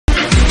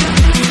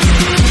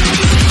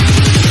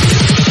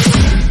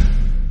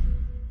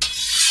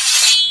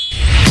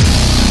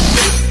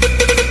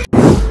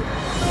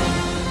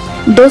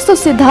दोस्तों,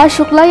 सिद्धार्थ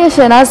शुक्ला या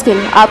शहनाज गिल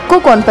आपको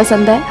कौन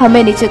पसंद है,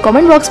 हमें नीचे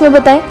कमेंट बॉक्स में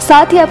बताएं।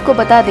 साथ ही आपको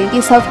बता दें कि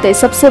इस हफ्ते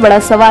सबसे बड़ा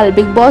सवाल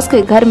बिग बॉस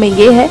के घर में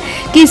ये है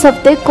कि इस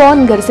हफ्ते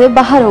कौन घर से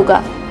बाहर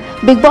होगा।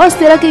 बिग बॉस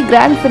 13 की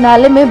ग्रैंड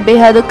फिनाले में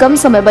बेहद कम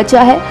समय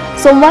बचा है।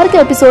 सोमवार के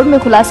एपिसोड में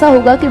खुलासा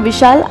होगा कि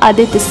विशाल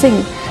आदित्य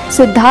सिंह,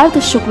 सिद्धार्थ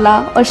शुक्ला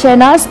और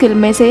शहनाज गिल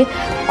में से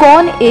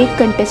कौन एक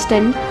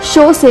कंटेस्टेंट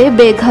शो से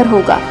बेघर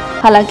होगा।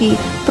 हालांकि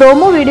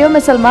प्रोमो वीडियो में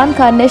सलमान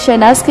खान ने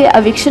शहनाज के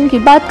एविक्शन की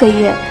बात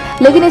कही है,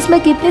 लेकिन इसमें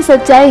कितनी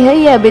सच्चाई है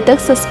ये अभी तक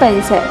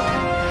सस्पेंस है।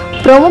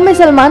 प्रोमो में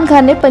सलमान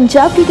खान ने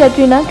पंजाब की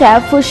कैटरीना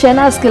कैफ और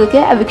शहनाज गिल के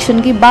एविक्शन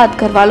की बात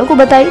घर वालों को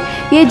बताई।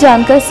 ये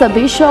जानकर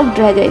सभी शॉक्ड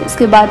रह गए।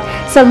 इसके बाद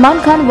सलमान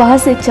खान वहां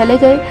से चले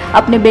गए।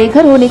 अपने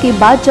बेघर होने की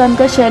बात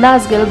जानकर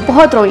शहनाज गिल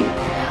बहुत रोई।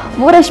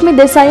 वो रश्मि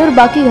देसाई और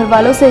बाकी घर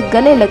वालों से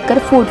गले लगकर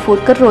फूट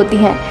फूट कर रोती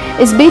हैं।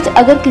 इस बीच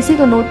अगर किसी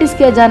को नोटिस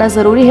किया जाना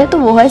जरूरी है तो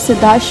वो है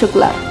सिद्धार्थ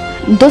शुक्ला।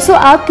 दोस्तों,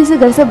 आप किसी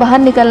घर से बाहर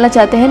निकलना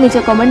चाहते हैं, नीचे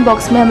कमेंट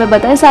बॉक्स में हमें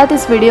बताएं। साथ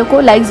इस वीडियो को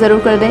लाइक जरूर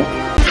कर दें।